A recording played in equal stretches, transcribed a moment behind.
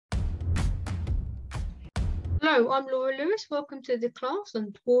Hello, I'm Laura Lewis. Welcome to the class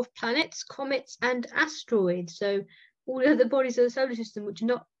on dwarf planets, comets, and asteroids. So, all of the bodies of the solar system which are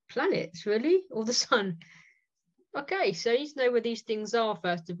not planets, really, or the sun. Okay, so you need to know where these things are,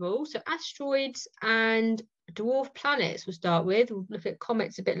 first of all. So, asteroids and dwarf planets we'll start with. We'll look at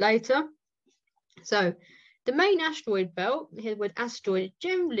comets a bit later. So, the main asteroid belt, here with asteroids,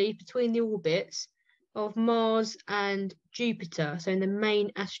 generally between the orbits of Mars and Jupiter. So, in the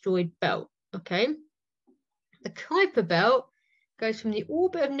main asteroid belt, okay? The Kuiper belt goes from the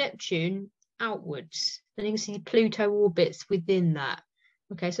orbit of Neptune outwards. And you can see Pluto orbits within that.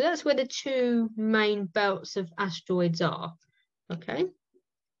 Okay, so that's where the two main belts of asteroids are. Okay.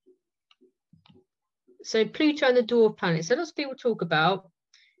 So Pluto and the dwarf planets. So lots of people talk about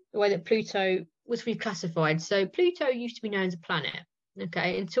the way that Pluto was reclassified. So Pluto used to be known as a planet,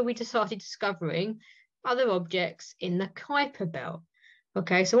 okay, until we started discovering other objects in the Kuiper belt.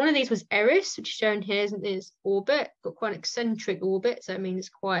 Okay, so one of these was Eris, which is shown here, isn't its orbit? Got quite an eccentric orbit, so it means it's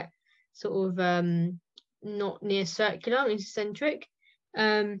quite sort of not near circular, it's eccentric.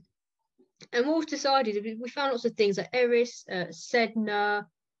 And we've decided, we found lots of things like Eris, Sedna,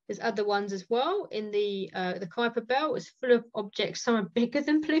 there's other ones as well in the Kuiper belt. It's full of objects, some are bigger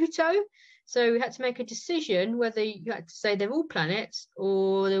than Pluto. So we had to make a decision whether you had to say they're all planets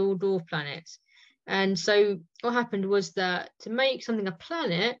or they're all dwarf planets. And so what happened was that to make something a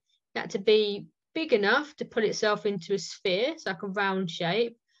planet, it had to be big enough to put itself into a sphere, so like a round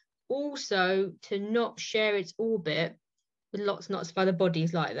shape, also to not share its orbit with lots and lots of other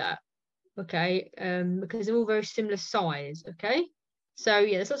bodies like that, okay, because they're all very similar size, okay? So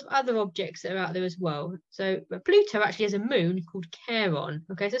yeah, there's lots of other objects that are out there as well. So but Pluto actually has a moon called Charon,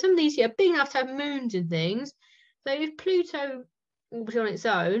 okay? So some of these are big enough to have moons and things. So if Pluto orbited on its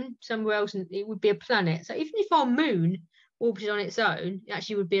own somewhere else, and it would be a planet. So even if our moon orbited on its own, it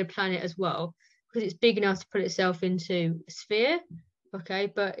actually would be a planet as well, because it's big enough to put itself into a sphere. Okay,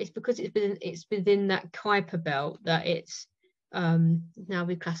 but it's because it's within that Kuiper belt that it's now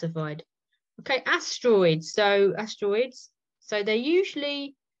reclassified. Okay, asteroids. So asteroids. So they're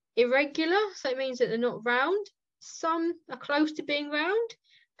usually irregular, so it means that they're not round. Some are close to being round.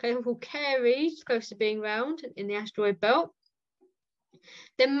 Okay, they're called Ceres, close to being round in the asteroid belt.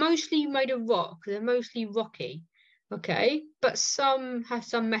 They're mostly made of rock. They're mostly rocky, okay? But some have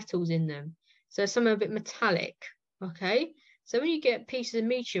some metals in them. So some are a bit metallic, okay? So when you get pieces of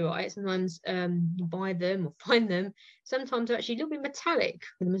meteorite, sometimes you buy them or find them, sometimes they're actually a little bit metallic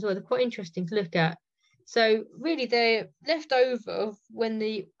with them as well. They're quite interesting to look at. So really they're left over when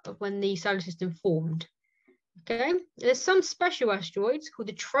the solar system formed, okay? There's some special asteroids called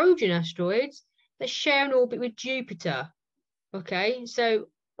the Trojan asteroids that share an orbit with Jupiter. Okay, so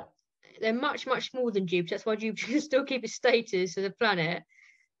they're much, much smaller than Jupiter. That's why Jupiter can still keep its status as a planet.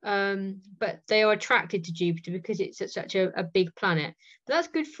 But they are attracted to Jupiter because it's such a big planet. But that's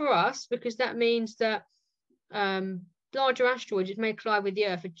good for us because that means that larger asteroids which may collide with the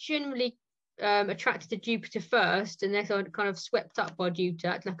Earth are generally attracted to Jupiter first, and they're kind of swept up by Jupiter,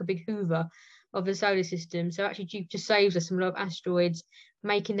 acting like a big Hoover of the solar system. So actually Jupiter saves us from a lot of asteroids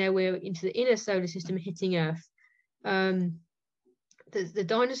making their way into the inner solar system and hitting Earth. The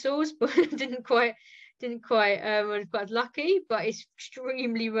dinosaurs, but didn't quite were quite lucky, but it's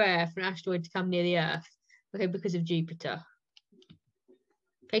extremely rare for an asteroid to come near the Earth, okay, because of Jupiter.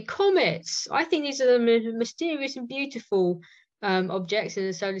 Okay, comets. I think these are the mysterious and beautiful objects in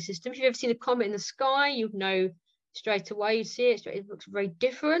the solar system. If you've ever seen a comet in the sky, you'd know straight away. You see it, it looks very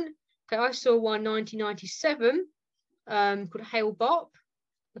different. Okay, I saw one 1997 called Hale-Bopp.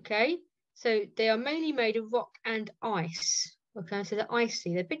 Okay, so they are mainly made of rock and ice. Okay, so they're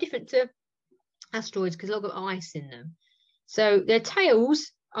icy. They're a bit different to asteroids because a lot of ice in them. So their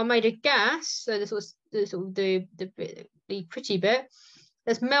tails are made of gas. So the pretty bit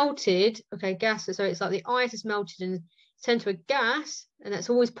that's melted. Okay, gas. So it's like the ice is melted and turned to a gas, and that's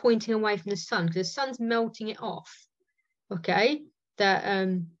always pointing away from the sun because the sun's melting it off. Okay, that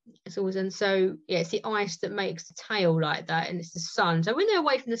it's always, and so yeah, it's the ice that makes the tail like that, and it's the sun. So when they're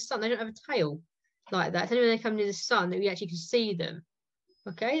away from the sun, they don't have a tail like that. It's only when they come near the sun that we actually can see them.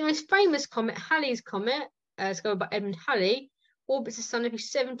 Okay, the most famous comet, Halley's Comet, discovered by Edmund Halley, orbits the sun every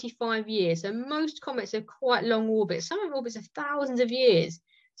 75 years. So most comets have quite long orbits. Some have orbits of thousands of years.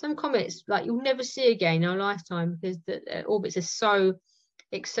 Some comets, like you'll never see again in our lifetime because the orbits are so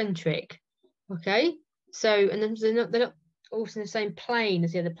eccentric. Okay, so and then they're not also in the same plane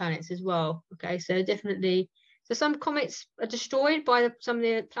as the other planets as well. Okay, so definitely. So some comets are destroyed by some of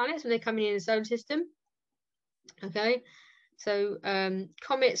the planets when they come in the solar system. Okay, so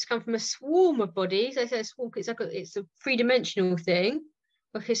comets come from a swarm of bodies. I say a swarm because it's a three-dimensional thing.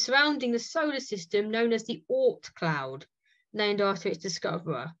 okay, surrounding the solar system, known as the Oort cloud, named after its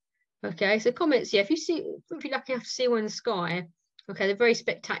discoverer. Okay, so comets, yeah, if you're lucky enough to see one in the sky, okay, they're very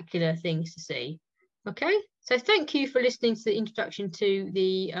spectacular things to see. Okay, so thank you for listening to the introduction to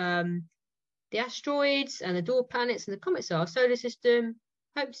the asteroids and the dwarf planets and the comets of our solar system.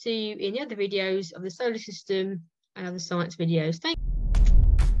 Hope to see you in the other videos of the solar system and other science videos. Thank you.